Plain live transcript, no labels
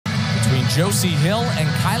Josie Hill and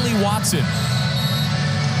Kylie Watson.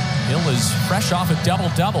 Hill is fresh off a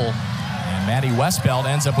double-double. And Maddie Westbeld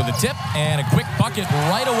ends up with a tip and a quick bucket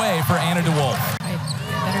right away for Anna DeWolf. Right.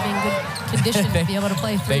 Better be in good condition to be able to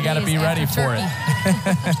play 3 days. They got to be ready for it.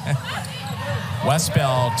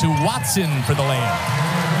 Westbeld to Watson for the layup.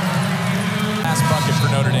 Last bucket for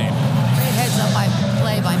Notre Dame. Great heads-up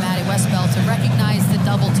play by Maddie Westbeld to recognize the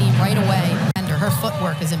double team right away. And her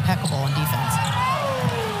footwork is impeccable on defense.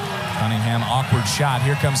 Cunningham, awkward shot.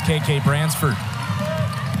 Here comes KK Bransford.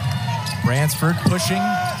 Bransford pushing,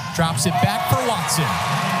 drops it back for Watson.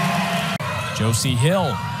 Josie Hill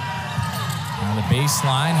on the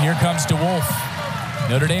baseline. Here comes DeWolf.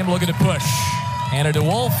 Notre Dame looking to push. Anna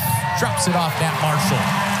DeWolf drops it off Nat Marshall.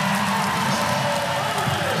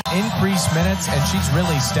 Increased minutes, and she's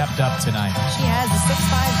really stepped up tonight. She has a 6'5"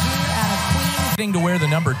 junior out of Queens. To wear the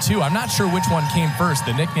number 2. I'm not sure which one came first,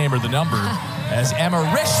 the nickname or the number, as Emma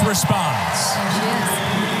Risch responds. There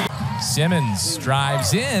she is. Simmons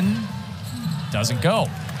drives in, doesn't go.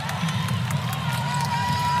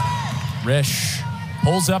 Risch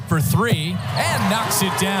pulls up for 3 and knocks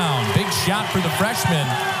it down. Big shot for the freshman.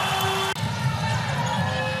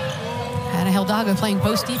 Anna Hidalgo playing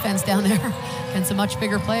post defense down there against a much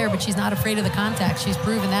bigger player, but she's not afraid of the contact. She's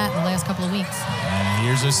proven that in the last couple of weeks. And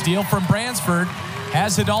here's a steal from Bransford.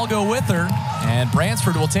 Has Hidalgo with her, and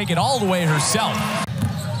Bransford will take it all the way herself.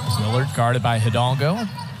 Willard guarded by Hidalgo.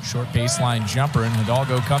 Short baseline jumper, and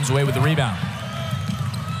Hidalgo comes away with the rebound.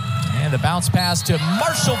 And the bounce pass to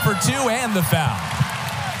Marshall for 2 and the foul.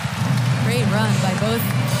 Great run by both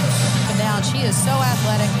up and down. She is so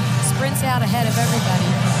athletic, sprints out ahead of everybody.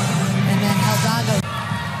 And then Hidalgo.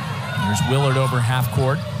 There's Willard over half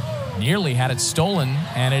court. Nearly had it stolen,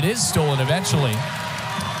 and it is stolen eventually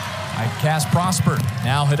by Cass Prosper.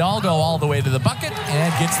 Now Hidalgo all the way to the bucket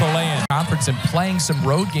and gets the lay-in. Conference and playing some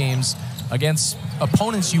road games against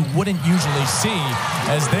opponents you wouldn't usually see,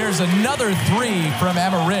 as there's another 3 from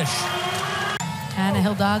Emma Risch. Anna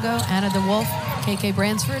Hidalgo, Anna DeWolf, KK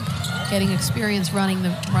Bransford getting experience running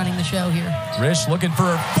the show here. Risch looking for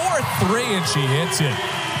her 4th 3, and she hits it.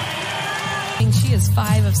 She is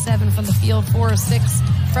 5 of 7 from the field, 4 of 6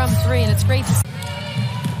 from 3, and it's great to see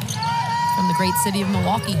from the great city of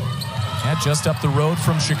Milwaukee. Yeah, just up the road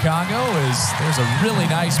from Chicago there's a really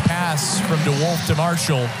nice pass from DeWolf to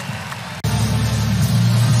Marshall.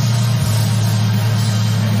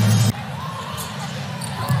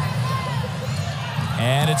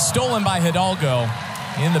 And it's stolen by Hidalgo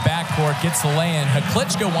in the backcourt, gets the lay-in.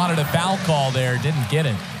 Klitschko wanted a foul call there, didn't get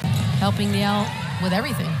it. Helping Niele with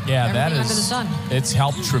everything. Yeah, everything that is, under the sun. It's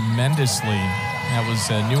helped tremendously. That was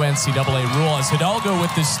a new NCAA rule, as Hidalgo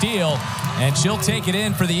with the steal, and she'll take it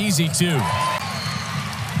in for the easy 2.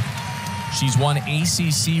 She's won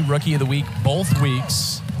ACC Rookie of the Week both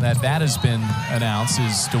weeks that has been announced,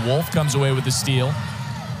 as DeWolf comes away with the steal.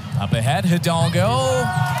 Up ahead, Hidalgo,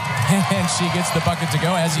 and she gets the bucket to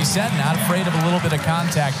go. As he said, not afraid of a little bit of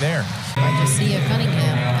contact there. Like to see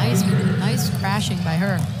Cunningham, nice crashing by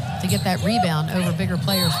her to get that rebound over bigger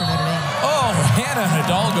players for Notre Dame. Oh, Anna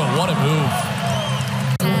Hidalgo, what a move.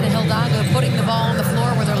 Anna Hidalgo putting the ball on the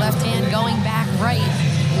floor with her left hand, going back right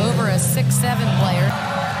over a 6'7" player.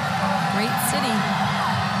 Great city,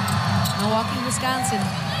 Milwaukee, Wisconsin.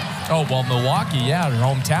 Oh, well, Milwaukee, yeah, her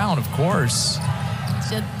hometown, of course.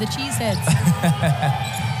 The Cheeseheads.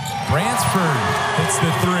 Bransford hits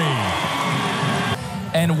the 3.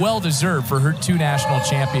 And well-deserved for her 2 national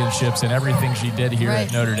championships and everything she did here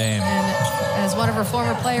at Notre Dame. And as one of her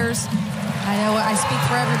former players, I know I speak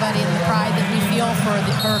for everybody in the pride that we feel for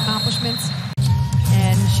her accomplishments.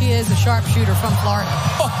 And she is a sharpshooter from Florida.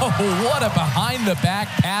 Oh, what a behind-the-back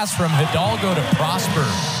pass from Hidalgo to Prosper.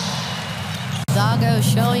 Hidalgo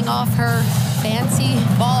showing off her fancy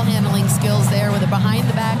ball handling skills there with a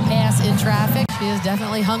behind-the-back pass in traffic. She is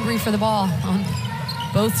definitely hungry for the ball on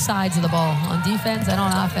both sides of the ball, on defense and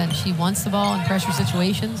on offense. She wants the ball in pressure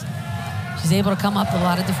situations. She's able to come up with a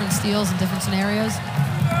lot of different steals in different scenarios.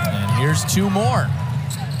 And here's 2 more.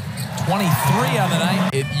 23 on the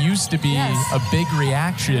night. It used to be a big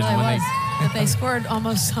reaction when but they scored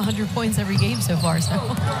almost 100 points every game so far, so that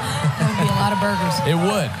would be a lot of burgers. It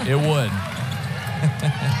would.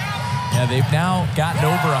 Yeah, they've now gotten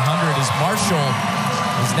over 100 as Marshall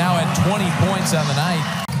is now at 20 points on the night.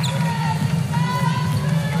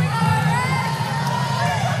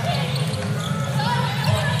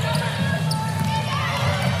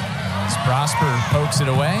 As Prosper pokes it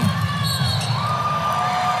away.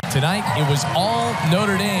 Tonight, it was all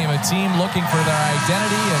Notre Dame, a team looking for their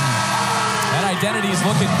identity, and that identity is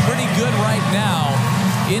looking pretty good right now,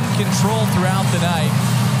 in control throughout the night,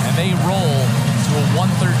 and they roll to a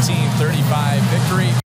 113-39